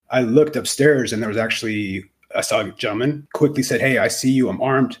I looked upstairs and there was actually, I saw a gentleman, quickly said, "Hey, I see you. I'm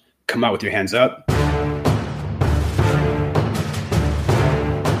armed. Come out with your hands up."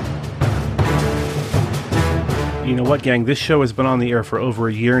 You know what, gang? This show has been on the air for over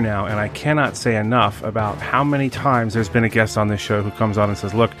a year now, and I cannot say enough about how many times there's been a guest on this show who comes on and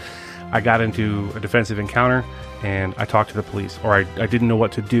says, look, I got into a defensive encounter and I talked to the police, or I didn't know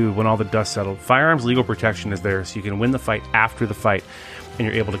what to do when all the dust settled. Firearms legal protection is there so you can win the fight after the fight, and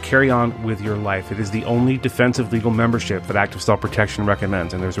you're able to carry on with your life. It is the only defensive legal membership that Active Self-Protection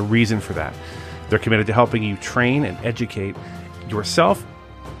recommends, and there's a reason for that. They're committed to helping you train and educate yourself,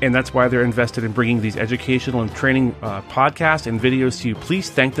 and that's why they're invested in bringing these educational and training podcasts and videos to you. Please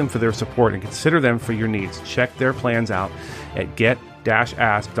thank them for their support and consider them for your needs. Check their plans out at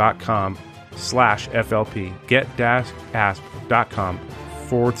get-asp.com/FLP.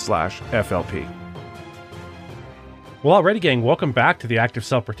 get-asp.com/FLP. Well, alrighty, gang, welcome back to the Active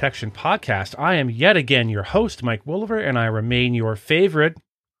Self-Protection Podcast. I am yet again your host, Mike Wolliver, and I remain your favorite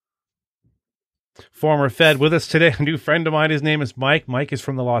former Fed. With us today, a new friend of mine. His name is Mike. Mike is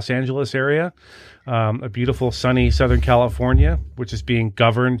from the Los Angeles area, a beautiful, sunny Southern California, which is being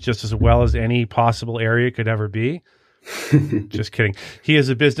governed just as well as any possible area could ever be. Just kidding. He is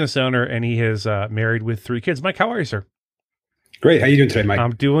a business owner, and he is married with 3 kids. Mike, how are you, sir? Great. How are you doing today, Mike?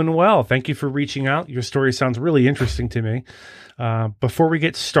 I'm doing well. Thank you for reaching out. Your story sounds really interesting to me. Before we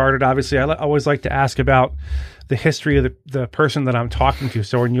get started, obviously, I always like to ask about the history of the person that I'm talking to.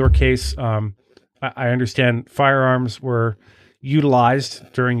 So in your case, I understand firearms were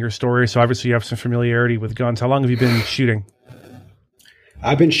utilized during your story, so obviously you have some familiarity with guns. How long have you been shooting?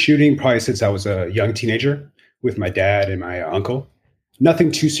 I've been shooting probably since I was a young teenager with my dad and my uncle.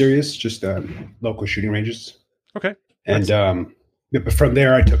 Nothing too serious, just local shooting ranges. Okay. And but from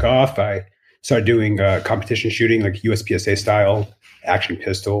there, I took off. I started doing competition shooting, like USPSA style, action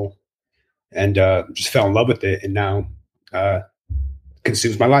pistol, and just fell in love with it. And now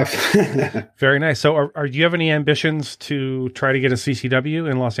consumes my life. Very nice. So do you have any ambitions to try to get a CCW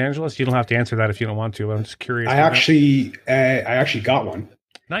in Los Angeles? You don't have to answer that if you don't want to. I'm just curious. I actually got one.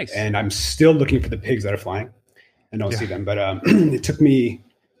 Nice. And I'm still looking for the pigs that are flying. I don't see them, but it took me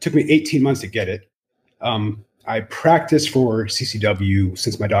 18 months to get it. I practiced for CCW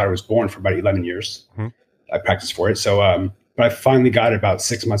since my daughter was born for about 11 years. Mm-hmm. I practiced for it. So, but I finally got it about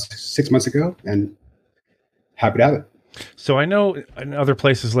 6 months ago, and happy to have it. So I know in other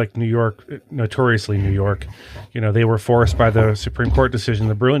places like New York, notoriously New York, they were forced by the Supreme Court decision,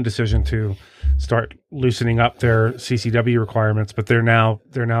 the Bruin decision, to start loosening up their CCW requirements. But they're now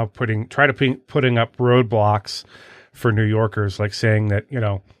putting up roadblocks for New Yorkers, like saying that,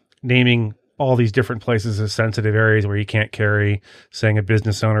 naming all these different places as sensitive areas where you can't carry, saying a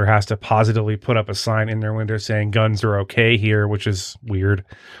business owner has to positively put up a sign in their window saying guns are okay here, which is weird.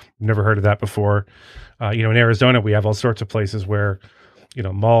 Never heard of that before. In Arizona, we have all sorts of places where,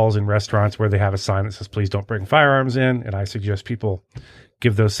 malls and restaurants where they have a sign that says, please don't bring firearms in. And I suggest people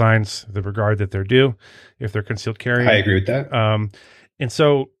give those signs the regard that they're due if they're concealed carrying. I agree with that. And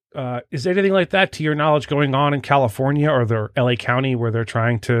so is anything like that, to your knowledge, going on in California or the LA County where they're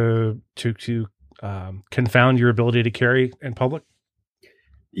trying to confound your ability to carry in public?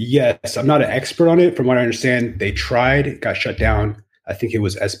 Yes. I'm not an expert on it. From what I understand, they tried, it got shut down. I think it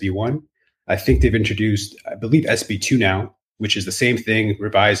was SB1. I think they've introduced, I believe, SB2 now, which is the same thing,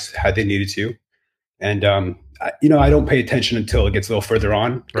 revised how they needed to. And, I don't pay attention until it gets a little further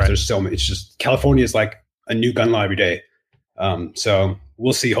on, because there's so many. It's just California is like a new gun law every day. So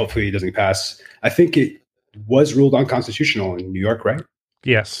we'll see. Hopefully it doesn't pass. I think it was ruled unconstitutional in New York, right?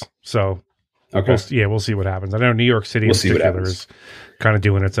 Yes. So okay. We'll see what happens. I know New York City in particular is kind of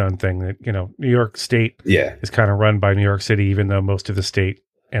doing its own thing. That, New York State is kind of run by New York City, even though most of the state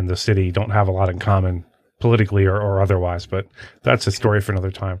and the city don't have a lot in common politically or otherwise, but that's a story for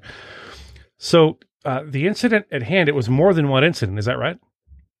another time. So the incident at hand, it was more than one incident. Is that right?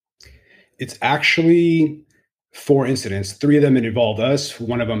 It's actually 4 incidents. 3 of them involved us.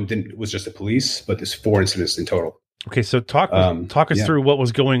 One of them was just the police, but there's 4 incidents in total. Okay. So talk us through what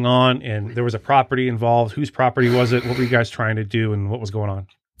was going on, and there was a property involved. Whose property was it? What were you guys trying to do, and what was going on?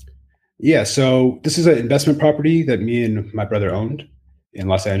 Yeah. So this is an investment property that me and my brother owned in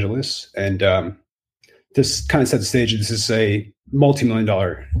Los Angeles. And this kind of set the stage. This is a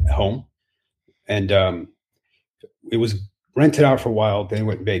multi-million-dollar home. And it was rented out for a while, then it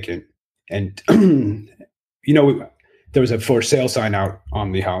went vacant. And, there was a for sale sign out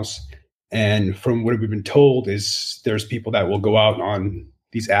on the house. And from what we've been told is there's people that will go out on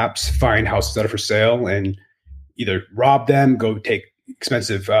these apps, find houses that are for sale, and either rob them, go take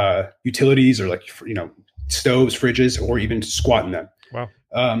expensive utilities or stoves, fridges, or even squat in them. Wow.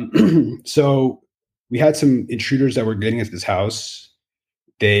 So we had some intruders that were getting into this house.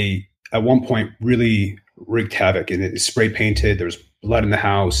 They at one point really wreaked havoc, and it spray painted. There was blood in the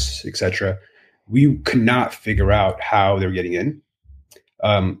house, etc. We could not figure out how they were getting in.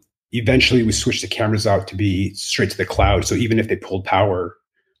 Um, Eventually, we switched the cameras out to be straight to the cloud. So even if they pulled power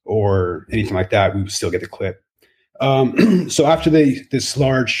or anything like that, we would still get the clip. So after this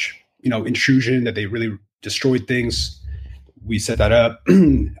large, intrusion that they really destroyed things, we set that up.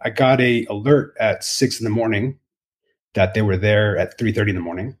 I got a alert at 6 in the morning that they were there at 3:30 in the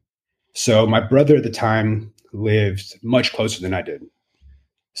morning. So my brother at the time lived much closer than I did.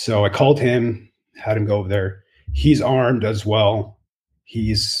 So I called him, had him go over there. He's armed as well.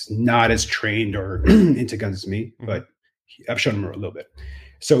 He's not as trained or into guns as me, but I've shown him a little bit.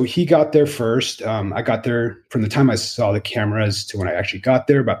 So he got there first. I got there from the time I saw the cameras to when I actually got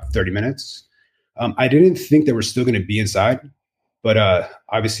there, about 30 minutes. I didn't think they were still going to be inside, but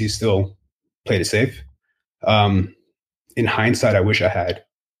obviously still played it safe. In hindsight, I wish I had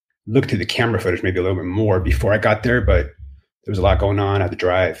looked through the camera footage maybe a little bit more before I got there, but there was a lot going on. I had to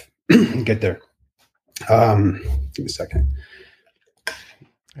drive, get there. Give me a second.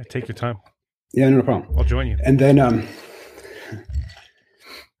 Take your time. Yeah, no problem. I'll join you. And then,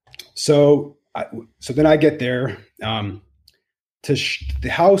 so then I get there. The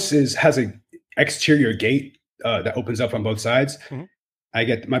house has a exterior gate that opens up on both sides.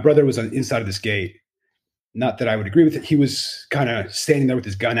 Mm-hmm. My brother was on inside of this gate. Not that I would agree with it. He was kind of standing there with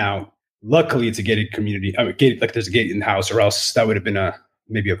his gun out. Luckily, it's a gated community. Like there's a gate in the house, or else that would have been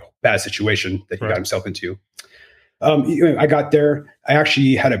maybe a bad situation that he got himself into. I got there. I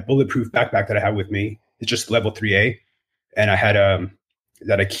actually had a bulletproof backpack that I had with me. It's just level 3A, and I had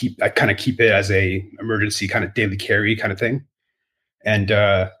I kind of keep it as a emergency kind of daily carry kind of thing. And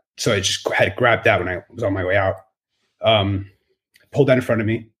so I just had to grab that when I was on my way out. Pulled that in front of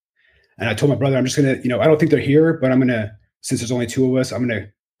me, and I told my brother, I'm just gonna, I don't think they're here, but I'm gonna, since there's only two of us, I'm gonna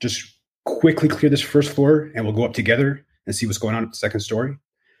just quickly clear this first floor, and we'll go up together and see what's going on at the second story.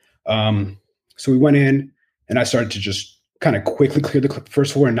 So we went in. And I started to just kind of quickly clear the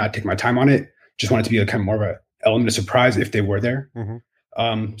first floor and not take my time on it. Just wanted to be a kind of more of an element of surprise if they were there.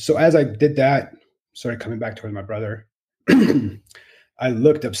 Mm-hmm. So as I did that, started coming back towards my brother. I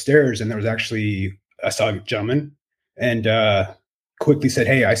looked upstairs, and I saw a gentleman, and quickly said,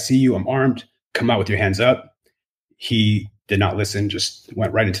 "Hey, I see you. I'm armed. Come out with your hands up." He did not listen, just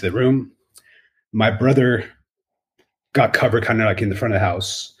went right into the room. My brother got covered kind of like in the front of the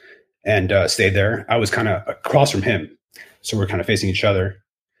house and stayed there. I was kind of across from him. So we're kind of facing each other.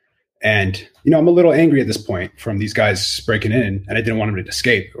 And, I'm a little angry at this point from these guys breaking in, and I didn't want them to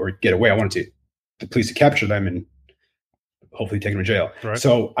escape or get away. I wanted the police to capture them and hopefully take them to jail. Right.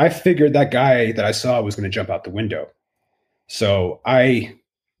 So I figured that guy that I saw was going to jump out the window. So I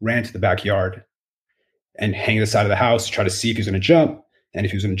ran to the backyard and hang the side of the house to try to see if he was going to jump. And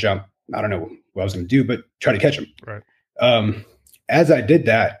if he was going to jump, I don't know what I was going to do, but try to catch him. Right. As I did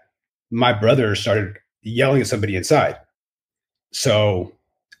that, my brother started yelling at somebody inside. So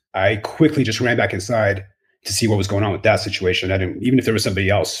I quickly just ran back inside to see what was going on with that situation. Even if there was somebody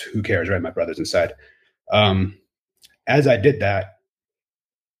else, who cares, right? My brother's inside. As I did that,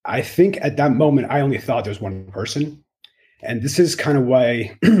 I think at that moment, I only thought there was one person. And this is kind of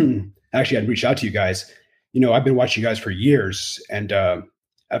why actually I'd reached out to you guys. I've been watching you guys for years, and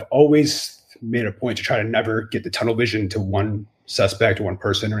I've always made a point to try to never get the tunnel vision to one suspect or one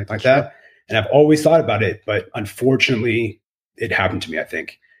person or anything like that. And I've always thought about it, but unfortunately it happened to me, I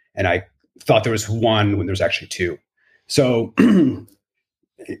think. And I thought there was one when there's actually two. So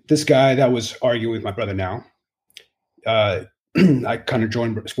this guy that was arguing with my brother now, I kind of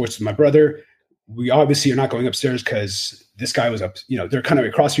joined sports with my brother. We obviously are not going upstairs because this guy was up, they're kind of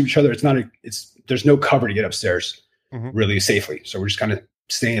across from each other. There's no cover to get upstairs really safely. So we're just kind of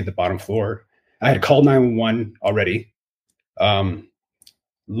staying at the bottom floor. I had called 911 already.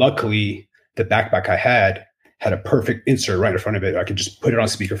 Luckily, the backpack I had a perfect insert right in front of it. I could just put it on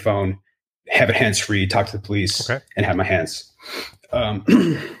speakerphone, have it hands-free, talk to the police, and have my hands.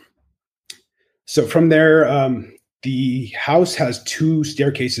 So from there, the house has two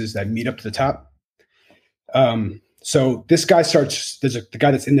staircases that meet up to the top. So this guy the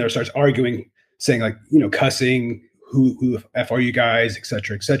guy that's in there starts arguing, saying like, cussing, who the F are you guys, et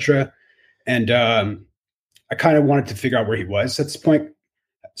cetera, et cetera. And I kind of wanted to figure out where he was at this point.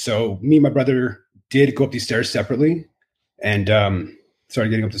 So me and my brother did go up these stairs separately and started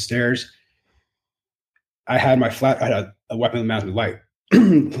getting up the stairs. I had a weapon mounted light,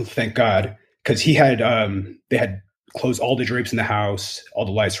 thank God, because they had closed all the drapes in the house, all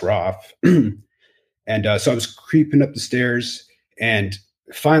the lights were off. And so I was creeping up the stairs, and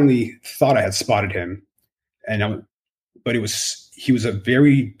finally thought I had spotted him, but he was a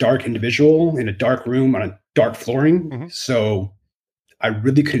very dark individual in a dark room on a dark flooring. Mm-hmm. So I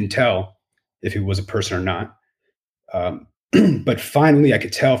really couldn't tell if he was a person or not. But finally, I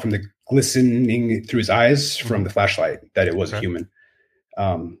could tell from the glistening through his eyes from the flashlight that it was a human.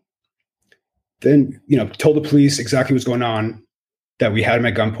 Then, told the police exactly what's going on, that we had him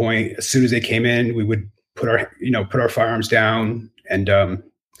at gunpoint. As soon as they came in, we would put our firearms down and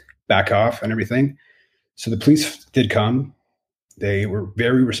back off and everything. So the police did come. They were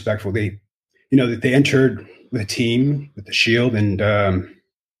very respectful. They entered with a team with the shield, and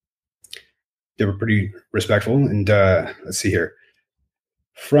they were pretty respectful. And let's see here.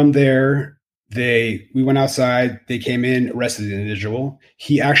 From there, we went outside. They came in, arrested the individual.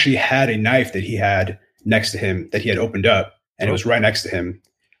 He actually had a knife that he had next to him that he had opened up, and it was right next to him.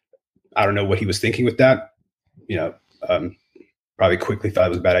 I don't know what he was thinking with that. Probably quickly thought it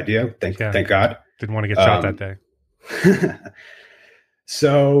was a bad idea. Thank God. Didn't want to get shot that day.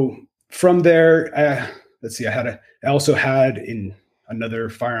 So from there, let's see. I also had another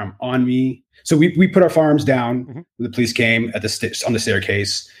firearm on me. So we put our firearms down. Mm-hmm. The police came on the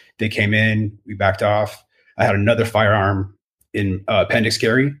staircase. They came in. We backed off. I had another firearm in appendix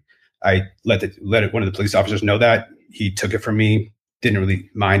carry. I let one of the police officers know that. He took it from me. Didn't really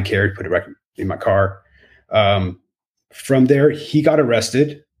mind carry. Put it right in my car. From there, he got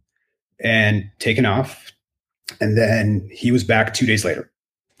arrested and taken off. And then he was back 2 days later.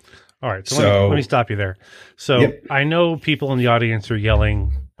 All right. So let me stop you there. So yep. I know people in the audience are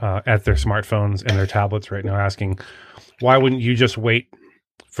yelling at their smartphones and their tablets right now asking, why wouldn't you just wait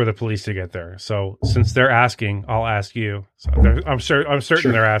for the police to get there? So since they're asking, I'll ask you. So I'm certain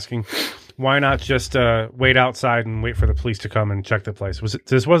sure. They're asking, why not just wait outside and wait for the police to come and check the place?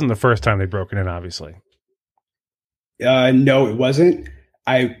 This wasn't the first time they'd broken in, obviously. No, it wasn't.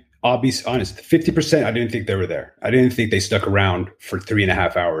 I'll be honest, 50%, I didn't think they were there. I didn't think they stuck around for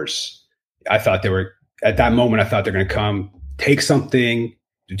 3.5 hours. I thought at that moment, I thought they're going to come, take something,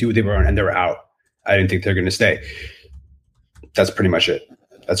 to do what they were on, and they were out. I didn't think they're going to stay. That's pretty much it.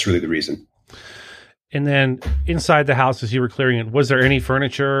 That's really the reason. And then inside the house, as you were clearing it, was there any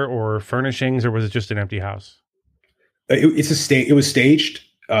furniture or furnishings, or was it just an empty house? It was staged.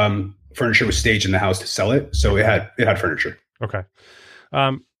 Furniture was staged in the house to sell it. So it had furniture. Okay.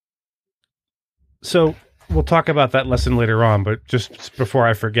 So we'll talk about that lesson later on, but just before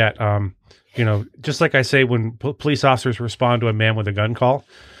I forget, just like I say, when police officers respond to a man with a gun call,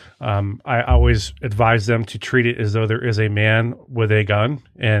 I always advise them to treat it as though there is a man with a gun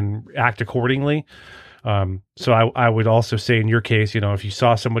and act accordingly. So I would also say in your case, if you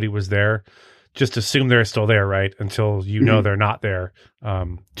saw somebody was there, just assume they're still there, right? Until know they're not there.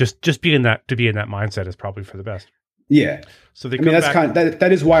 Just be in that mindset is probably for the best. Yeah. So that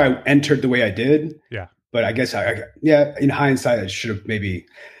is why I entered the way I did. Yeah. But I guess in hindsight, I should have maybe.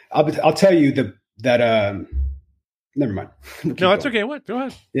 I'll tell you that. Never mind. No, it's okay. What? Go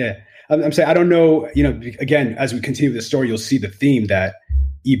ahead. Yeah, I'm saying I don't know. Again, as we continue the story, you'll see the theme that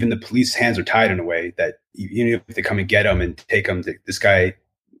even the police hands are tied in a way that if they come and get him and take him, this guy,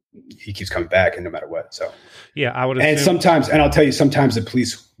 he keeps coming back, and no matter what. So yeah, I would. And sometimes the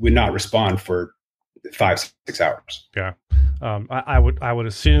police would not respond for 5-6 hours. Yeah. I would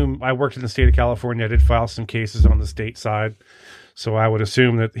assume, I worked in the state of California. I did file some cases on the state side. So I would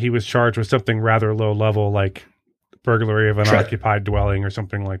assume that he was charged with something rather low level, like burglary of an occupied dwelling or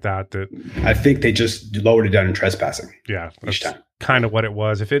something like that. I think they just lowered it down in trespassing. Yeah. Each time. Kind of what it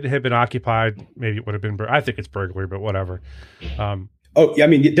was. If it had been occupied, maybe it would have been, I think it's burglary, but whatever.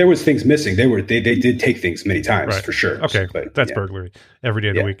 There was things missing. They did take things many times, right, for sure. Okay. But that's burglary every day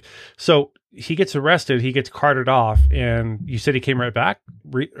of the week. So he gets arrested, he gets carted off, and you said he came right back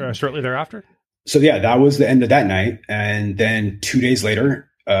shortly thereafter? So yeah, that was the end of that night. And then 2 days later,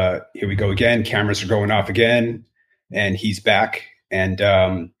 here we go again. Cameras are going off again, and he's back.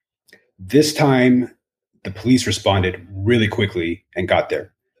 And this time, the police responded really quickly and got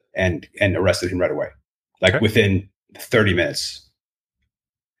there and arrested him right away, within 30 minutes,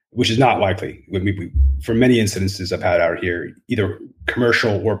 which is not likely. For many incidences I've had out here, either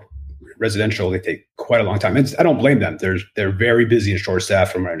commercial or residential, they take quite a long time. And I don't blame them. They're very busy and short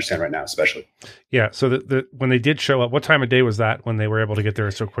staffed, from what I understand right now, especially. Yeah. So when they did show up, what time of day was that when they were able to get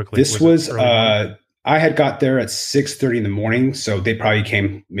there so quickly? This was I had got there at 6:30 in the morning, so they probably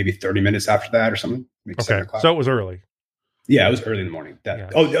came maybe 30 minutes after that or something. Maybe 7 o'clock. So it was early. Yeah, it was early in the morning.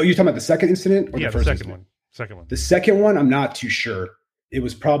 Oh, you're talking about the second incident or the first second incident? one? Second one. The second one, I'm not too sure. It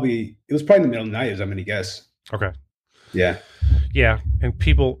was probably in the middle of the night, I'm going to guess. Okay. Yeah. Yeah, and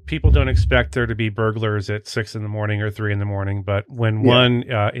people don't expect there to be burglars at 6 in the morning or 3 in the morning, but when Yeah. one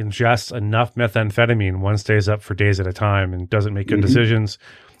ingests enough methamphetamine, one stays up for days at a time and doesn't make good decisions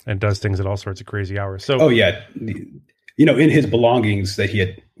and does things at all sorts of crazy hours. So, Oh yeah, in his belongings that he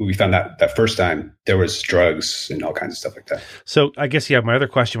had, when we found that first time, there was drugs and all kinds of stuff like that. so I guess my other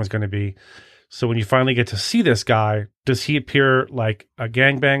question was going to be, so when you finally get to see this guy, does he appear like a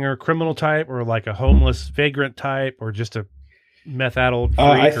gangbanger, criminal type, or like a homeless vagrant type, or just a meth-addled freak?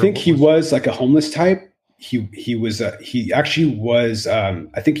 I think he was like a homeless type. He actually was. I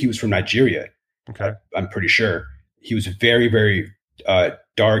think he was from Nigeria. Okay. I'm pretty sure he was very, very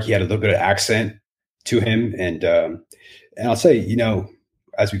dark. He had a little bit of accent to him, and I'll say,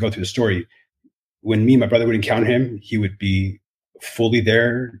 as we go through the story, when me and my brother would encounter him, he would be fully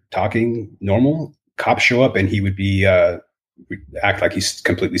there, talking normal. Cops show up, and he would be act like he's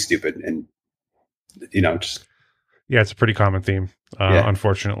completely stupid, and just. Yeah, it's a pretty common theme,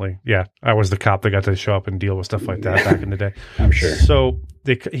 unfortunately. Yeah, I was the cop that got to show up and deal with stuff like that back in the day. I'm sure. So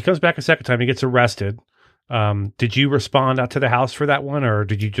he comes back a second time. He gets arrested. Did you respond out to the house for that one, or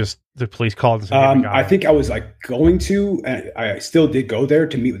did you the police called and said, "Hey, I think I was going to, and I still did go there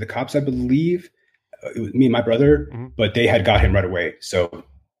to meet with the cops, I believe. It was me and my brother, but they had got him right away. So,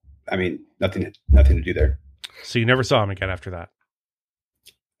 I mean, nothing to do there. So you never saw him again after that?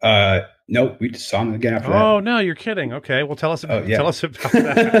 No, we just saw him again after that. Oh no, you're kidding. Okay, well tell us about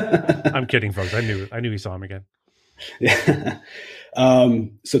that. I'm kidding, folks. I knew he saw him again. Yeah.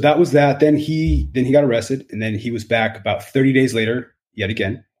 So that was that. Then he got arrested, and then he was back about 30 days later, yet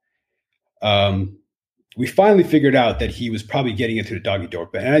again. We finally figured out that he was probably getting into the doggy door,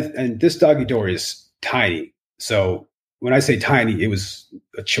 and this doggy door is tiny. So when I say tiny, it was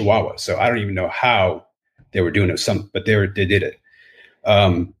a Chihuahua. So I don't even know how they were doing it. But they did it.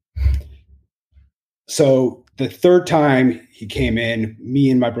 So the third time he came in,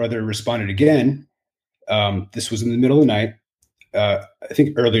 me and my brother responded again. This was in the middle of the night. I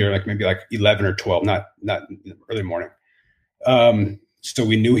think earlier, maybe 11 or 12, not early morning. So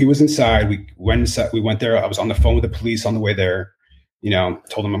we knew he was inside. We went inside. We went there. I was on the phone with the police on the way there.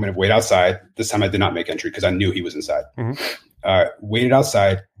 Told him I'm going to wait outside. This time I did not make entry because I knew he was inside. Waited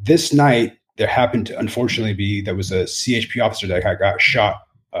outside. This night there happened to unfortunately there was a CHP officer that got shot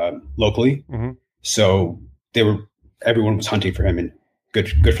locally. So everyone was hunting for him, and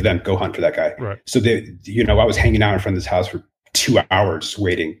good for them. Go hunt for that guy. Right. So I was hanging out in front of this house for 2 hours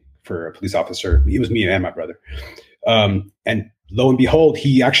waiting for a police officer. It was me and my brother. And lo and behold,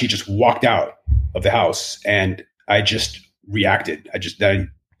 he actually just walked out of the house, and I just reacted. I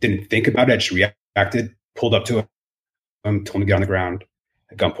didn't think about it. I just reacted, pulled up to him, told him to get on the ground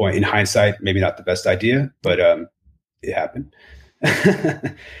at gunpoint. In hindsight, maybe not the best idea, but it happened.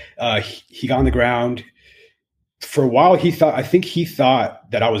 He got on the ground. For a while, I think he thought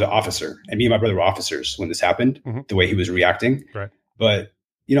that I was an officer, and me and my brother were officers when this happened, the way he was reacting. Right. But,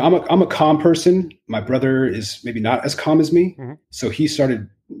 I'm a calm person. My brother is maybe not as calm as me. So he started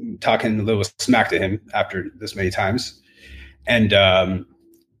talking a little smack to him after this many times. And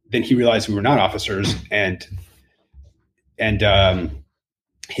then he realized we were not officers, and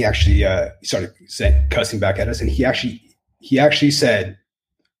he actually started cussing back at us. And he actually said,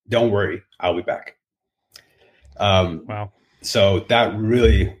 "Don't worry, I'll be back." Wow. So that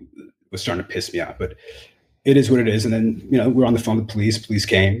really was starting to piss me off, but it is what it is. And then, we're on the phone with the police. Police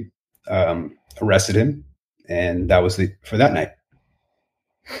came, arrested him, and that was for that night.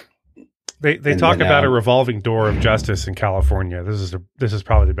 They talk about a revolving door of justice in California. This is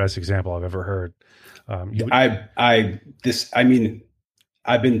probably the best example I've ever heard. I've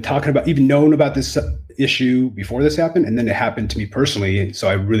been talking about, even known about this issue before this happened, and then it happened to me personally. So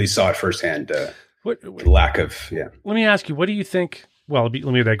I really saw it firsthand. The lack of, Let me ask you, what do you think? Well, let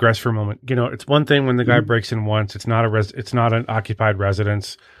me digress for a moment. It's one thing when the guy breaks in once. It's not an occupied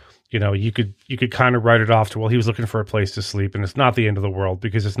residence. You could kind of write it off to, well, he was looking for a place to sleep, and it's not the end of the world,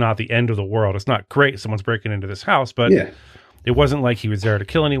 because it's not the end of the world. It's not great someone's breaking into this house, but it wasn't like he was there to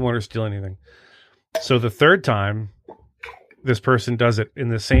kill anyone or steal anything. So the third time, this person does it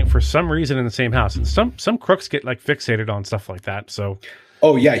for some reason in the same house, and some crooks get fixated on stuff like that. So,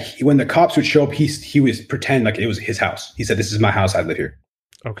 oh yeah, when the cops would show up, he was pretend like it was his house. He said, "This is my house. I live here."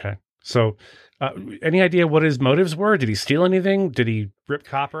 Okay, so. Any idea what his motives were? Did he steal anything? Did he rip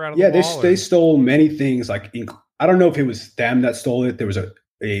copper out of the wall? Yeah, they stole many things. I don't know if it was them that stole it. There was a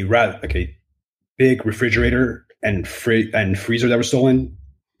big refrigerator and freezer that were stolen.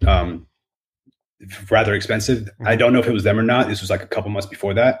 Rather expensive. I don't know if it was them or not. This was a couple months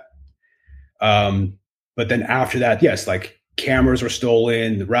before that. But then after that, yes, cameras were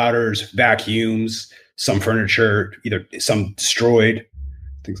stolen, the routers, vacuums, some furniture, either some destroyed,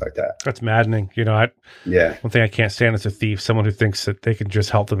 things like that. That's maddening. Yeah. One thing I can't stand is a thief. Someone who thinks that they can just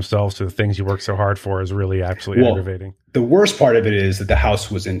help themselves to the things you work so hard for is really absolutely aggravating. The worst part of it is that the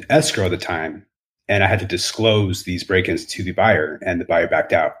house was in escrow at the time, and I had to disclose these break-ins to the buyer, and the buyer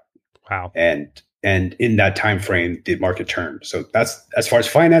backed out. Wow. And in that time frame, the market turned. So that's, as far as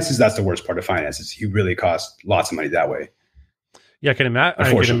finances, that's the worst part of finances. You really cost lots of money that way. Yeah, I can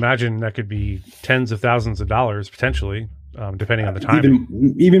imagine that could be tens of thousands of dollars potentially, depending on the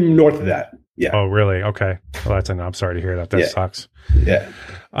time. Even north of that. Yeah. Oh, really? Okay. Well, I'm sorry to hear that. That sucks. Yeah.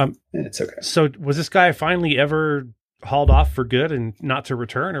 It's okay. So was this guy finally ever hauled off for good and not to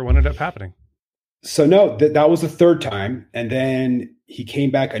return, or what ended up happening? So no, that was the third time. And then he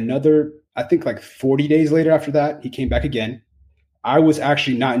came back another, I think like 40 days later after that, he came back again. I was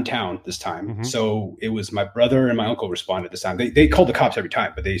actually not in town this time. Mm-hmm. So it was my brother and my uncle responded this time. They called the cops every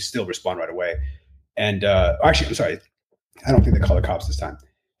time, but they still respond right away. And actually, I'm sorry. I don't think they called the cops this time.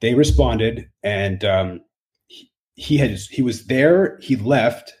 They responded, and he was there. He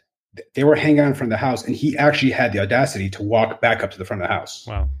left. They were hanging out in front of the house, and he actually had the audacity to walk back up to the front of the house.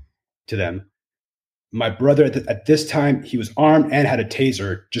 Wow. To them. My brother at this time, he was armed and had a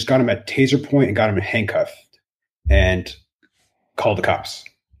taser, just got him at taser point and got him handcuffed and called the cops.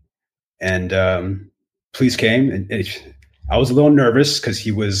 And police came, and I was a little nervous because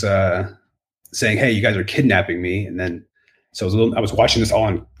he was saying, "Hey, you guys are kidnapping me." And then, so I was watching this all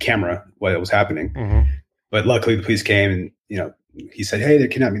on camera while it was happening. Mm-hmm. But luckily the police came, and, he said, "Hey, they're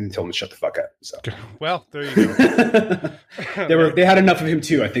kidnapping me," and told him to shut the fuck up. So, well, there you go. They had enough of him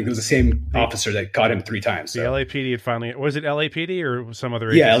too. I think it was the same officer that caught him 3 times. So. The LAPD had finally, was it LAPD or some other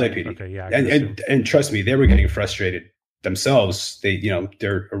agency? Yeah, LAPD. Okay, yeah. And trust me, they were getting frustrated themselves.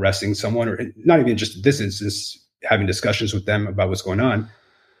 They're arresting someone, or not even just this instance, having discussions with them about what's going on.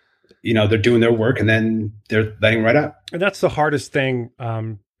 They're doing their work, and then they're letting right out. And that's the hardest thing.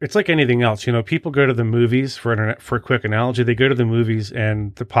 It's like anything else. People go to the movies, for a quick analogy. They go to the movies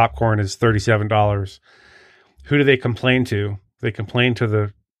and the popcorn is $37. Who do they complain to? They complain to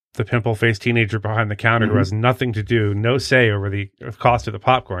the pimple-faced teenager behind the counter who has nothing to do, no say over the cost of the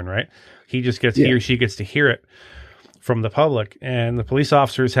popcorn, right? He just gets, he or she gets to hear it from the public, and the police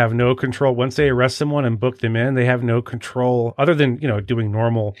officers have no control. Once they arrest someone and book them in, they have no control other than, doing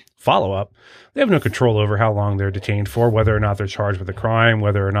normal follow-up. They have no control over how long they're detained for, whether or not they're charged with a crime,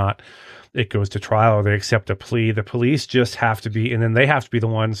 whether or not it goes to trial or they accept a plea. The police just have to be, and then they have to be the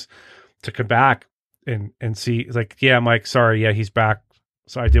ones to come back and see, like, yeah, Mike, sorry. Yeah, he's back.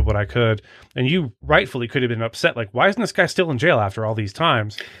 So I did what I could. And you rightfully could have been upset. Like, why isn't this guy still in jail after all these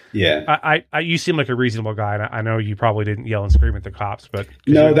times? Yeah. You seem like a reasonable guy. And I know you probably didn't yell and scream at the cops, but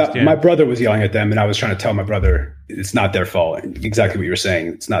no, my brother was yelling at them, and I was trying to tell my brother it's not their fault. Exactly what you were saying.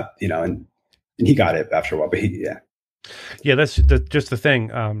 It's not, and he got it after a while, but yeah, that's just the thing.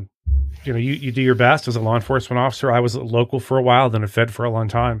 You do your best as a law enforcement officer. I was local for a while, then a fed for a long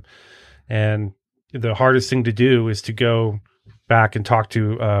time. And the hardest thing to do is to go back and talk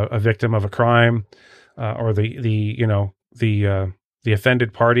to a victim of a crime, or the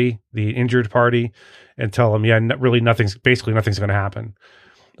offended party, the injured party, and tell them, nothing's going to happen,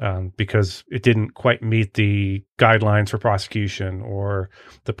 because it didn't quite meet the guidelines for prosecution, or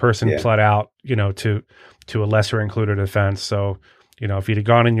the person pled out, to a lesser included offense. So, if he'd have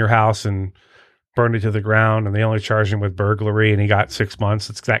gone in your house and burned it to the ground and they only charged him with burglary and he got 6 months,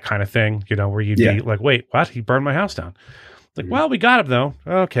 it's that kind of thing, where you'd be like, wait, what? He burned my house down. Like, well, we got him though.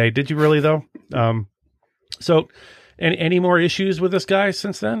 Okay. Did you really though? So any more issues with this guy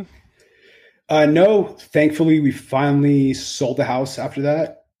since then? No, thankfully we finally sold the house after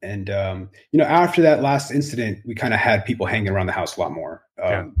that. And, after that last incident, we kind of had people hanging around the house a lot more,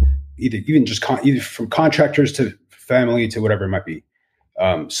 either from contractors to family to whatever it might be.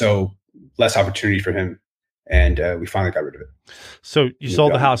 So less opportunity for him. And we finally got rid of it. So you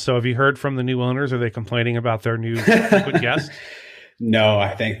sold the house. So have you heard from the new owners? Are they complaining about their new frequent guests? No,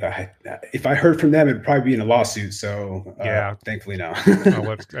 I think if I heard from them, it'd probably be in a lawsuit. So thankfully no.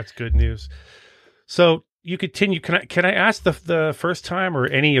 Oh, that's good news. So you continue. Can I ask the first time or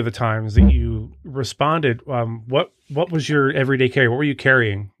any of the times that you responded? What was your everyday carry? What were you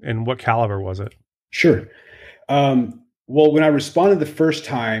carrying, and what caliber was it? Sure. Well, when I responded the first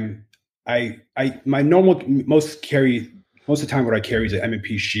time, my normal most of the time what I carry is an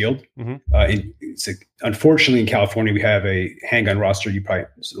M&P Shield. Mm-hmm. Unfortunately in California we have a handgun roster a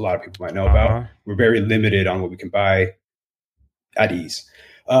lot of people might know about. We're very limited on what we can buy at ease.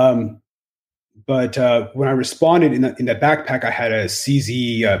 But when I responded in the backpack, I had a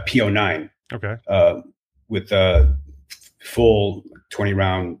CZ P09. Okay. With a full 20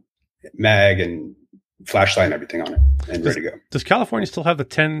 round mag and flashlight and everything on it, and ready to go. Does California still have the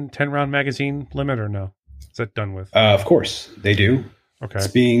 10 round magazine limit or no? Is that done with? Of course, they do. Okay. It's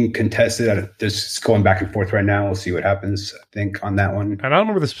being contested. It's going back and forth right now. We'll see what happens, I think, on that one. And I don't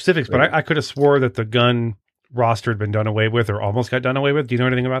remember the specifics, but I could have swore that the gun roster had been done away with or almost got done away with. Do you know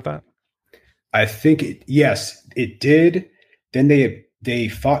anything about that? I think, yes, it did. Then they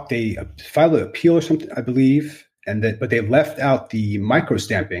filed an appeal or something, I believe, but they left out the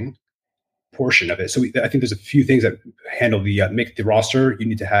micro-stamping portion of it. So I think there's a few things that handle make the roster. You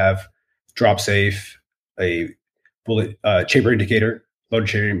need to have drop safe, a bullet chamber indicator, loaded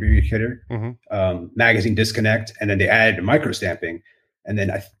chamber indicator, magazine disconnect, and then they added micro stamping. And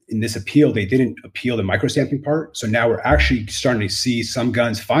then in this appeal, they didn't appeal the micro stamping part. So now we're actually starting to see some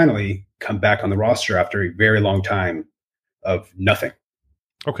guns finally come back on the roster after a very long time of nothing.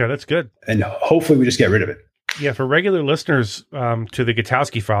 Okay, that's good. And hopefully we just get rid of it. Yeah, for regular listeners to the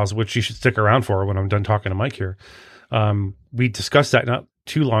Gutowski Files, which you should stick around for when I'm done talking to Mike here, we discussed that not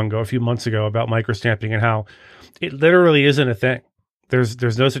too long ago, a few months ago, about microstamping and how it literally isn't a thing.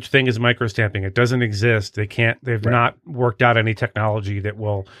 There's no such thing as microstamping. It doesn't exist. They've not worked out any technology that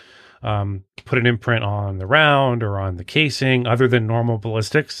will put an imprint on the round or on the casing other than normal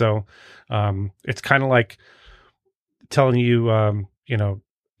ballistics. So it's kind of like telling you,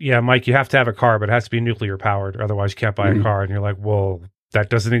 yeah, Mike, you have to have a car, but it has to be nuclear powered. Or otherwise you can't buy a car. And you're like, well, that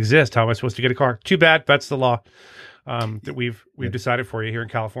doesn't exist. How am I supposed to get a car? Too bad. That's the law that we've decided for you here in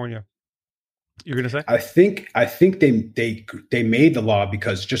California. You're going to say? I think they made the law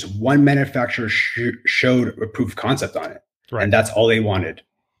because just one manufacturer showed a proof of concept on it, right. And that's all they wanted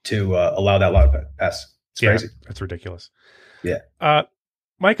to allow that law to pass. It's crazy. That's ridiculous. Yeah.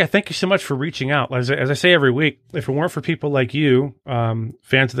 Mike, I thank you so much for reaching out. As I say every week, if it weren't for people like you,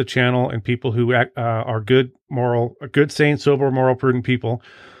 fans of the channel, and people who are good, sane, sober, moral, prudent people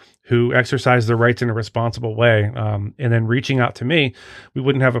who exercise their rights in a responsible way, and then reaching out to me, we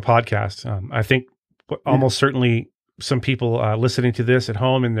wouldn't have a podcast. I think almost certainly some people listening to this at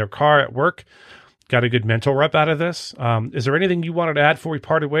home, in their car, at work, got a good mental rep out of this. Is there anything you wanted to add before we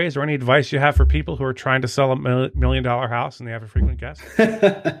parted ways, or any advice you have for people who are trying to sell a $1 million house and they have a frequent guest?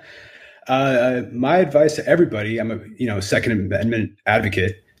 My advice to everybody, I'm a Second Amendment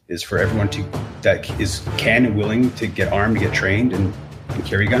advocate, is for everyone that can and willing to get armed, to get trained, and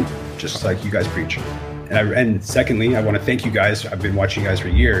carry a gun, just like you guys preach. And secondly, I want to thank you guys. I've been watching you guys for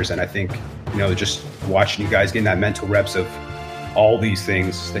years, and I think just watching you guys getting that mental reps of all these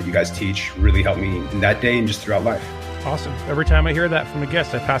things that you guys teach really helped me in that day and just throughout life. Awesome. Every time I hear that from a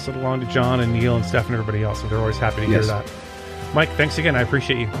guest, I pass it along to John and Neil and Steph and everybody else. So they're always happy to hear that. Mike, thanks again. I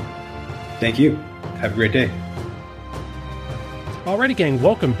appreciate you. Thank you. Have a great day. Alrighty, gang.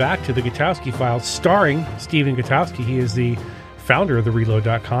 Welcome back to the Gutowski Files, starring Stephen Gutowski. He is the founder of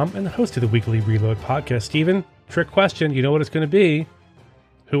TheReload.com and the host of the Weekly Reload podcast. Stephen, trick question. You know what it's going to be.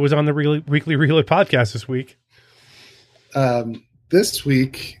 Who was on the Weekly Reload podcast this week? This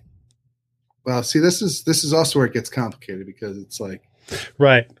week, well, see, this is also where it gets complicated, because it's like,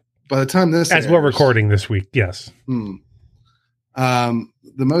 right. By the time this as we're recording this week, yes. The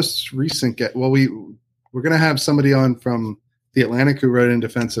most recent we're going to have somebody on from The Atlantic who wrote in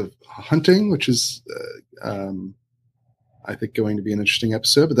defense of hunting, which is, I think, going to be an interesting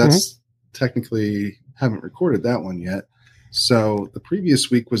episode, but that's technically haven't recorded that one yet. So the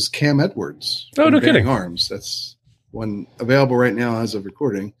previous week was Cam Edwards. Oh, no kidding. Arms. That's one available right now as of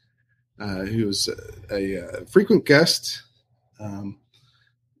recording. He was a frequent guest,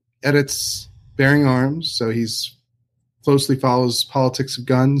 edits Bearing Arms. So he's closely follows politics of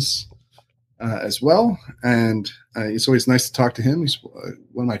guns as well. And it's always nice to talk to him. He's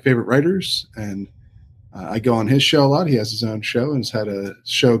one of my favorite writers, and I go on his show a lot. He has his own show and has had a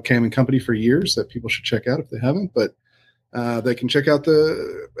show, Cam and Company, for years that people should check out if they haven't. But they can check out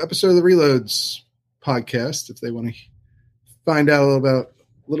the episode of the Reloads podcast if they want to find out a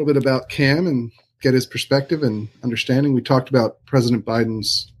little bit about Cam and get his perspective and understanding. We talked about President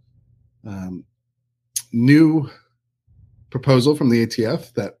Biden's new proposal from the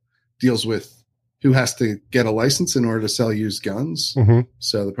ATF that deals with who has to get a license in order to sell used guns. Mm-hmm.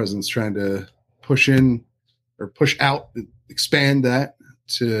 So the president's trying to push out, expand that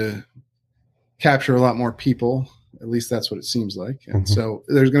to capture a lot more people. At least that's what it seems like. And so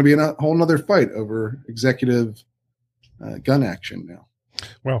there's going to be a whole nother fight over executive gun action now.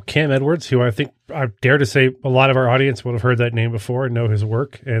 Well, Cam Edwards, who I think I dare to say a lot of our audience would have heard that name before and know his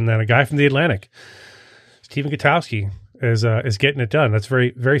work. And then a guy from The Atlantic, Stephen Gutowski, is getting it done. That's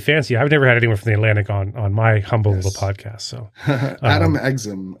very, very fancy. I've never had anyone from The Atlantic on my humble little podcast. So Adam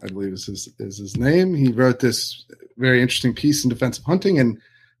Exum, I believe is his name. He wrote this very interesting piece in defense of hunting. And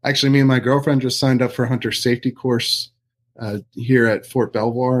Actually, me and my girlfriend just signed up for a hunter safety course here at Fort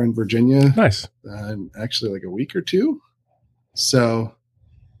Belvoir in Virginia. Nice. Actually, like a week or two. So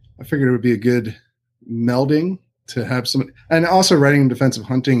I figured it would be a good melding to have some. And also, writing defensive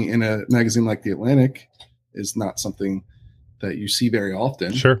hunting in a magazine like The Atlantic is not something that you see very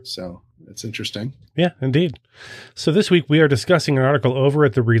often. Sure. So it's interesting. Yeah, indeed. So this week we are discussing an article over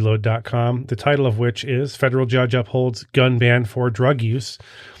at thereload.com, the title of which is Federal Judge Upholds Gun Ban for Drug Use.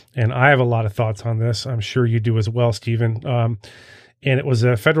 And I have a lot of thoughts on this. I'm sure you do as well, Stephen. And it was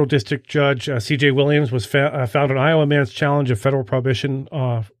a federal district judge, C.J. Williams, was found an Iowa man's challenge of federal prohibition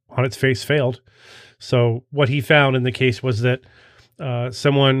on its face failed. So what he found in the case was that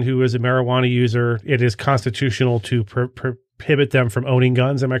someone who is a marijuana user, it is constitutional to prohibit them from owning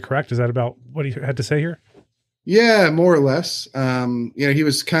guns. Am I correct? Is that about what he had to say here? Yeah, more or less. He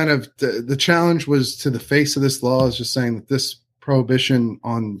was kind of the challenge was to the face of this law is just saying that this prohibition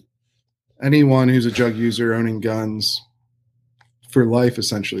on anyone who's a drug user owning guns for life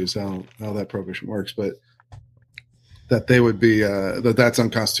essentially is how that prohibition works, but that they would be that's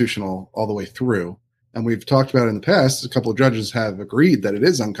unconstitutional all the way through. And we've talked about it in the past. A couple of judges have agreed that it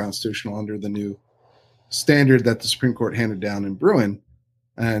is unconstitutional under the new standard that the Supreme Court handed down in Bruin.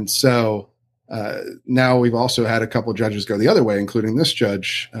 And so now we've also had a couple of judges go the other way, including this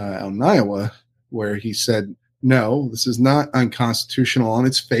judge out in Iowa, where he said, no, this is not unconstitutional on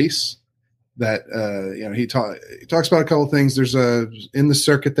its face. That he talks about a couple of things. There's in the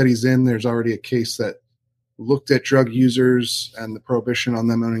circuit that he's in, there's already a case that looked at drug users and the prohibition on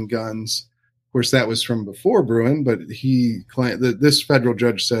them owning guns. Of course, that was from before Bruin, but he claimed that this federal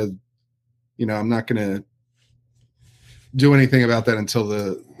judge said, I'm not going to do anything about that until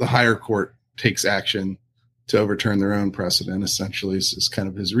the higher court takes action to overturn their own precedent. Essentially, is kind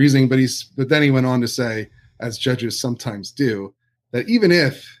of his reasoning. But then he went on to say, as judges sometimes do, that even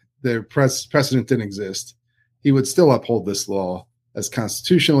if the precedent didn't exist, he would still uphold this law as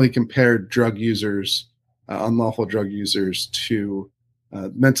constitutionally compared drug users, unlawful drug users, to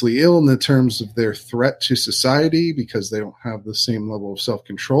mentally ill in the terms of their threat to society because they don't have the same level of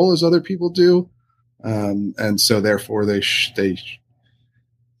self-control as other people do. And so therefore they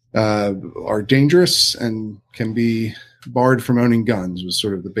are dangerous and can be barred from owning guns was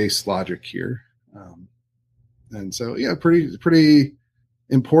sort of the base logic here. And so, yeah, pretty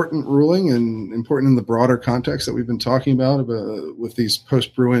important ruling and important in the broader context that we've been talking about with these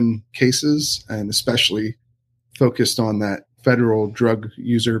post-Bruin cases, and especially focused on that federal drug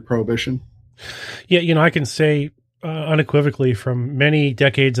user prohibition. Yeah, I can say unequivocally from many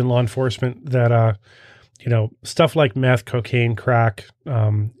decades in law enforcement that, stuff like meth, cocaine, crack,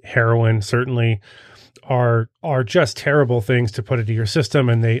 heroin certainly are just terrible things to put into your system,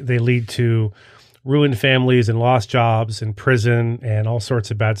 and they lead to ruined families and lost jobs and prison and all sorts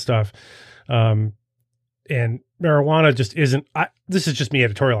of bad stuff. And marijuana just isn't, this is just me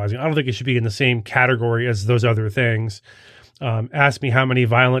editorializing. I don't think it should be in the same category as those other things. Ask me how many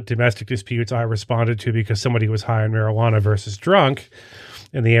violent domestic disputes I responded to because somebody was high on marijuana versus drunk.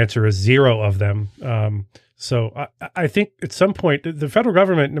 And the answer is 0 of them. So I think at some point the federal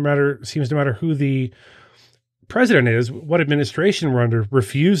government, no matter who the president is, what administration we're under,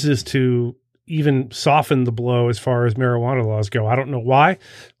 refuses to even soften the blow as far as marijuana laws go. I don't know why.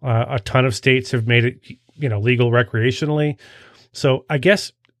 A ton of states have made it, legal recreationally. So I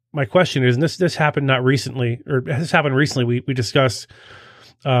guess my question is, and this happened not recently, or this happened recently. We discussed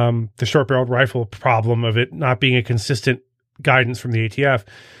the short-barreled rifle problem of it not being a consistent guidance from the ATF.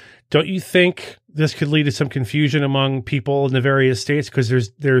 Don't you think this could lead to some confusion among people in the various states?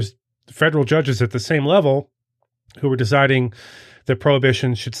 Because there's federal judges at the same level who are deciding that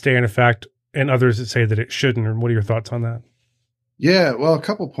prohibition should stay in effect, and others that say that it shouldn't. And what are your thoughts on that? Yeah, well, a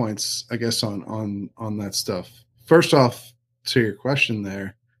couple points, I guess, on that stuff. First off, to your question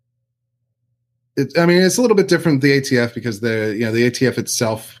there, it's a little bit different the ATF because the ATF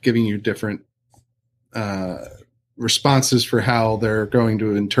itself giving you different responses for how they're going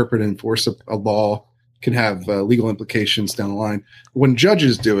to interpret and enforce a law can have legal implications down the line. When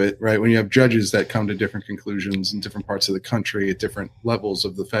judges do it, right, when you have judges that come to different conclusions in different parts of the country at different levels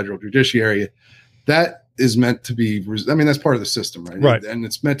of the federal judiciary, that is meant to be, that's part of the system, right? Right. And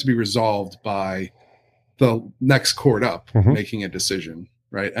it's meant to be resolved by the next court up making a decision,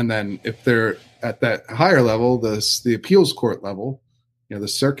 right? And then if they're at that higher level, the appeals court level, the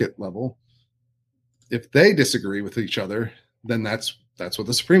circuit level, if they disagree with each other, then that's what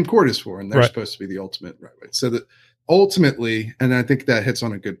the Supreme Court is for, and they're supposed to be the ultimate right. So that ultimately, and I think that hits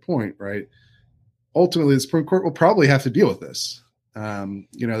on a good point, right? Ultimately, the Supreme Court will probably have to deal with this.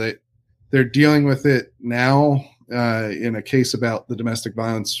 They're dealing with it now in a case about the domestic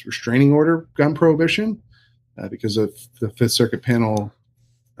violence restraining order gun prohibition because of the Fifth Circuit panel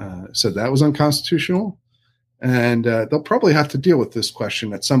said that was unconstitutional. And they'll probably have to deal with this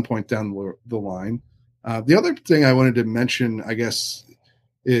question at some point down the line. The other thing I wanted to mention, I guess,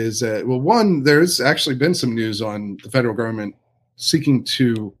 is one, there's actually been some news on the federal government seeking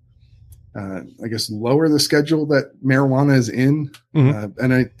to, lower the schedule that marijuana is in. Mm-hmm.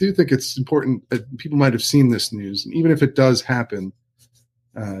 And I do think it's important that people might have seen this news. And even if it does happen,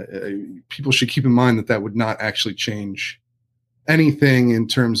 people should keep in mind that would not actually change anything in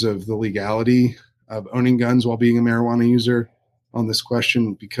terms of the legality of owning guns while being a marijuana user on this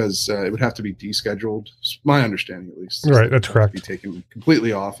question, because it would have to be descheduled. It's my understanding, at least. Right, that's correct. Be taken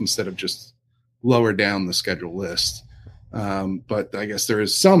completely off instead of just lower down the schedule list. But I guess there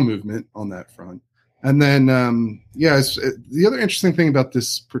is some movement on that front. And then, the other interesting thing about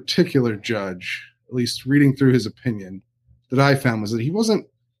this particular judge, at least reading through his opinion, that I found was that he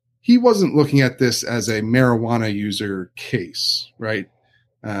wasn't looking at this as a marijuana user case, right?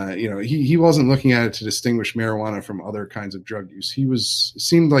 He wasn't looking at it to distinguish marijuana from other kinds of drug use. It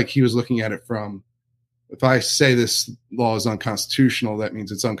seemed like he was looking at it from, if I say this law is unconstitutional, that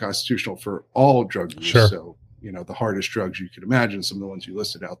means it's unconstitutional for all drug use. Sure. So, the hardest drugs you could imagine, some of the ones you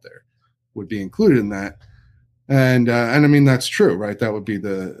listed out there, would be included in that. And I mean, that's true, right? That would be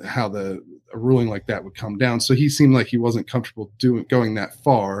how a ruling like that would come down. So he seemed like he wasn't comfortable going that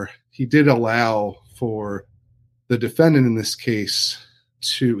far. He did allow for the defendant in this case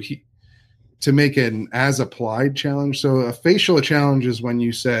to make an as applied challenge. So a facial challenge is when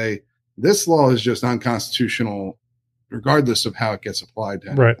you say this law is just unconstitutional, regardless of how it gets applied to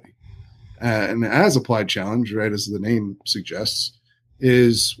anybody. Right. And an as applied challenge, right, as the name suggests,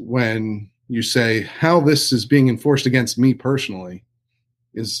 is when you say how this is being enforced against me personally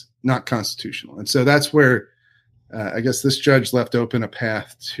is not constitutional. And so that's where I guess this judge left open a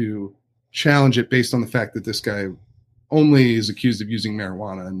path to challenge it based on the fact that this guy only is accused of using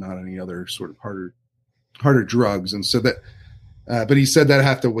marijuana and not any other sort of harder drugs. And so but he said that I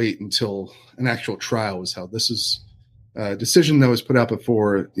have to wait until an actual trial was held. This is a decision that was put out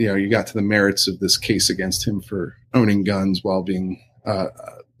before, you got to the merits of this case against him for owning guns while being,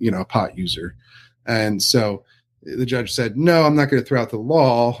 a pot user. And so the judge said, no, I'm not going to throw out the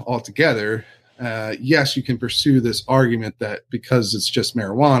law altogether. Yes, you can pursue this argument that because it's just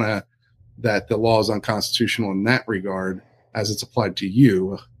marijuana, that the law is unconstitutional in that regard as it's applied to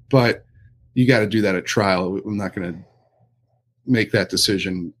you, but you got to do that at trial. I'm not going to make that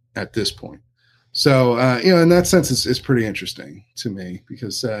decision at this point. So, in that sense, it's pretty interesting to me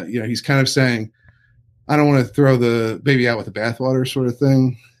because, he's kind of saying, I don't want to throw the baby out with the bathwater sort of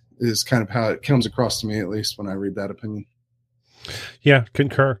thing is kind of how it comes across to me, at least when I read that opinion. Yeah,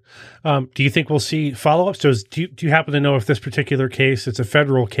 concur. Do you think we'll see follow-ups? Do you happen to know if this particular case, it's a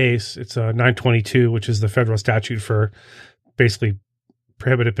federal case, it's a 922, which is the federal statute for basically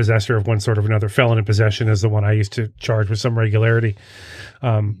prohibited possessor of one sort or another. Felon in possession is the one I used to charge with some regularity.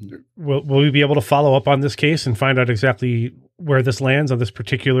 Will we be able to follow up on this case and find out exactly where this lands on this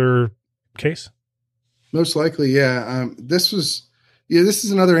particular case? Most likely, yeah. This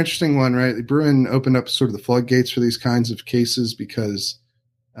is another interesting one, right? Bruin opened up sort of the floodgates for these kinds of cases because,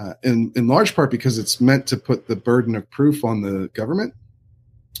 in large part, because it's meant to put the burden of proof on the government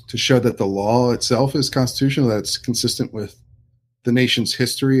to show that the law itself is constitutional, that it's consistent with the nation's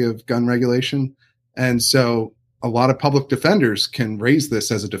history of gun regulation. And so a lot of public defenders can raise this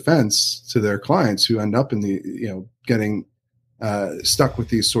as a defense to their clients who end up in getting stuck with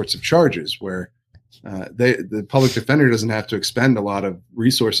these sorts of charges where the public defender doesn't have to expend a lot of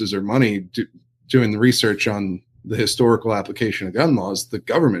resources or money doing the research on the historical application of gun laws. The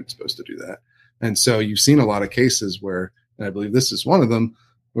government's supposed to do that. And so you've seen a lot of cases where, and I believe this is one of them,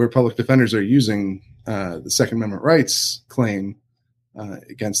 where public defenders are using the Second Amendment rights claim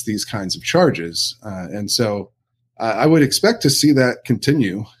against these kinds of charges. And so I would expect to see that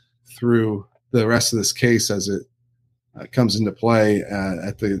continue through the rest of this case as it comes into play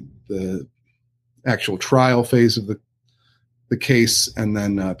at the actual trial phase of the case, and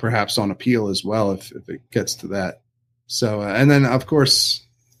then perhaps on appeal as well if it gets to that. So, and then of course,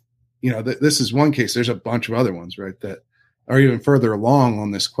 this is one case. There's a bunch of other ones, right, that are even further along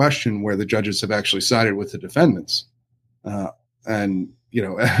on this question where the judges have actually sided with the defendants. And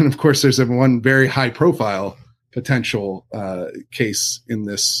of course, there's one very high profile potential case in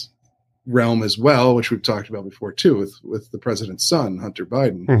this realm as well, which we've talked about before too, with the president's son, Hunter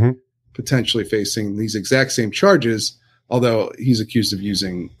Biden, mm-hmm. potentially facing these exact same charges, although he's accused of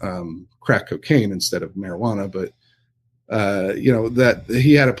using crack cocaine instead of marijuana. But, that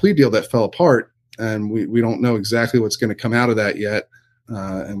he had a plea deal that fell apart and we don't know exactly what's going to come out of that yet.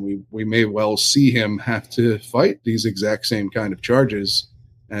 And we may well see him have to fight these exact same kind of charges.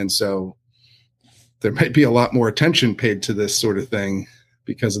 And so there might be a lot more attention paid to this sort of thing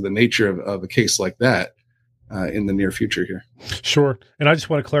because of the nature of a case like that in the near future here. Sure. And I just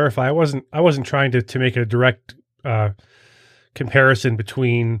want to clarify, I wasn't trying to make a direct comparison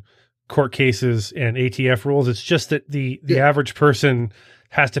between court cases and ATF rules. It's just that the average person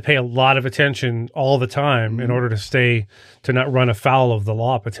has to pay a lot of attention all the time in order to not run afoul of the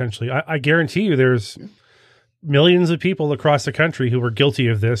law potentially. I guarantee you there's millions of people across the country who were guilty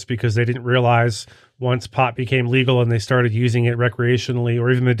of this because they didn't realize once pot became legal and they started using it recreationally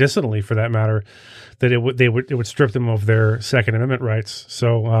or even medicinally for that matter, that it would strip them of their Second Amendment rights.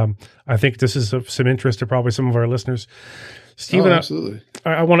 So I think this is of some interest to probably some of our listeners. Stephen, absolutely.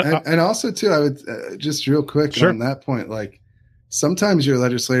 I want to, and also too, I would just real quick sure. on that point, like sometimes your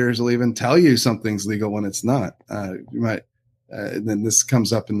legislators will even tell you something's legal when it's not. You might, then this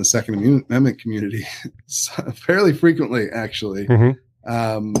comes up in the Second Amendment community fairly frequently, actually.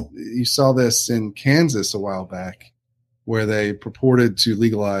 You saw this in Kansas a while back where they purported to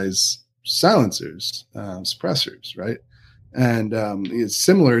legalize silencers, suppressors, right? And it's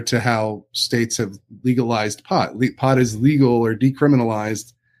similar to how states have legalized pot. Pot is legal or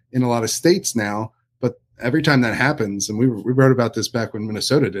decriminalized in a lot of states now, but every time that happens, and we wrote about this back when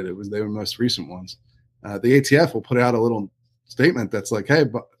Minnesota did it, they were the most recent ones. The ATF will put out a little statement that's like, hey,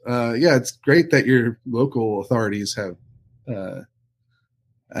 yeah, it's great that your local authorities have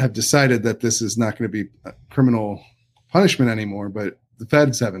decided that this is not going to be a criminal punishment anymore, but the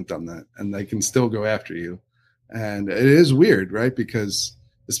feds haven't done that, and they can still go after you. And it is weird, right? Because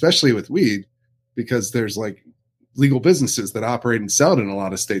especially with weed, because there's like legal businesses that operate and sell it in a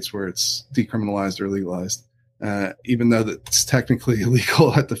lot of states where it's decriminalized or legalized, even though it's technically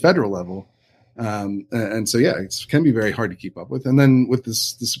illegal at the federal level. And so, yeah, it can be very hard to keep up with. And then with the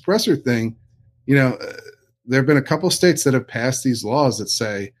suppressor thing, there have been a couple of states that have passed these laws that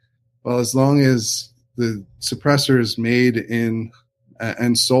say, well, as long as the suppressor is made in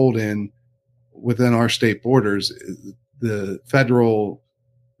and sold in within our state borders, the federal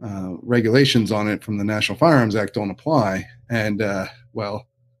regulations on it from the National Firearms Act don't apply. And, well,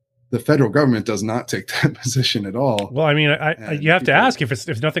 the federal government does not take that position at all. Well, I mean, you have to ask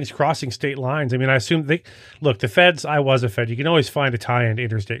if nothing's crossing state lines. I mean, I assume the feds, I was a fed. You can always find a tie into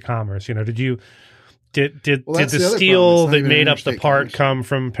interstate commerce. Did the steel that made up the part come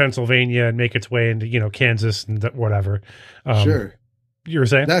from Pennsylvania and make its way into, Kansas and whatever? Sure. You were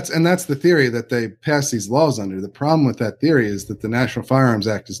saying? That's the theory that they pass these laws under. The problem with that theory is that the National Firearms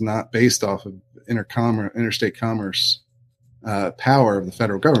Act is not based off of interstate commerce power of the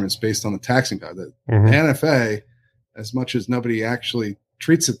federal government. It's based on the taxing power. The NFA, as much as nobody actually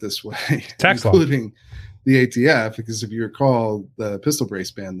treats it this way, tax including law. The ATF, because if you recall the pistol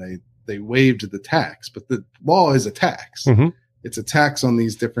brace ban, they waived the tax, but the law is a tax. It's a tax on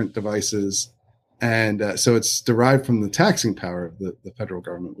these different devices. And so it's derived from the taxing power of the federal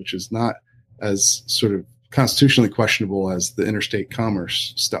government, which is not as sort of constitutionally questionable as the interstate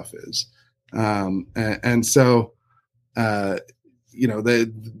commerce stuff is. And so, they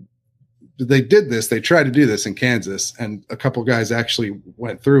did this. They tried to do this in Kansas, and a couple guys actually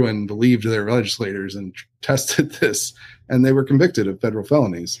went through and believed their legislators and tested this, and they were convicted of federal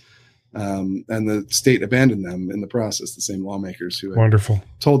felonies. And the state abandoned them in the process, the same lawmakers who Wonderful.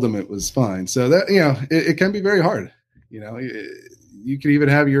 Told them it was fine. So that, it can be very hard. You could even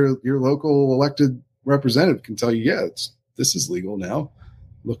have your local elected representative can tell you, yeah, this is legal now.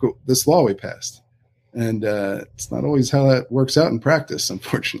 Look at this law we passed. And it's not always how that works out in practice,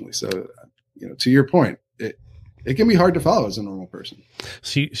 unfortunately. So, to your point, it can be hard to follow as a normal person.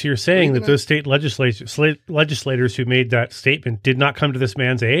 So you're saying that those state legislators who made that statement did not come to this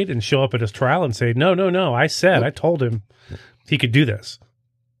man's aid and show up at his trial and say, no, I told him he could do this.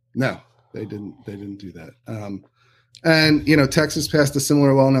 No, they didn't do that. And, Texas passed a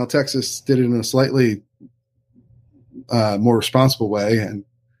similar law. Now, Texas did it in a slightly more responsible way and,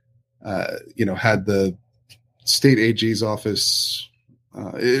 had the state AG's office.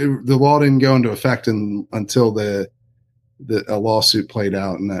 The law didn't go into effect until a lawsuit played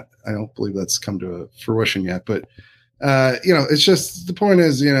out, and that I don't believe that's come to fruition yet. But it's just the point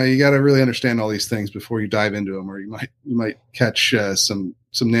is, you got to really understand all these things before you dive into them, or you might catch some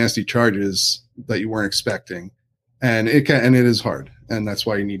nasty charges that you weren't expecting, and it is hard, and that's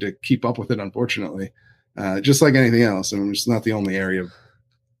why you need to keep up with it. Unfortunately, just like anything else, it's not the only area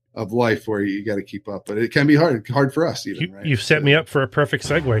of life where you got to keep up, but it can be hard for us even. Right? You've set me up for a perfect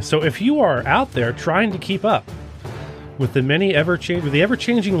segue. So if you are out there trying to keep up With the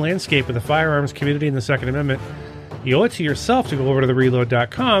ever-changing landscape of the firearms community and the Second Amendment, you owe it to yourself to go over to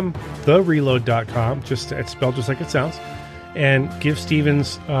thereload.com, it's spelled just like it sounds, and give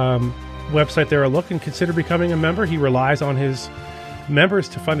Steven's website there a look and consider becoming a member. He relies on his members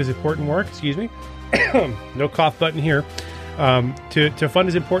to fund his important work. Excuse me. No cough button here. To fund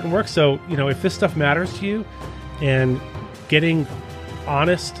his important work. So, if this stuff matters to you and getting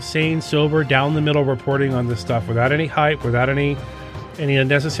honest, sane, sober, down the middle reporting on this stuff without any hype, without any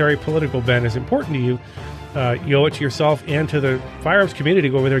unnecessary political bent is important to you, you owe it to yourself and to the firearms community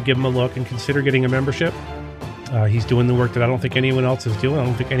to go over there, give him a look, and consider getting a membership. He's doing the work that I don't think anyone else is doing. I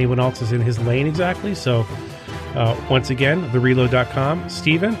don't think anyone else is in his lane exactly. So, once again, thereload.com.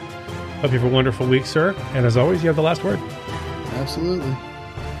 Steven, hope you have a wonderful week, sir. And as always, you have the last word. Absolutely.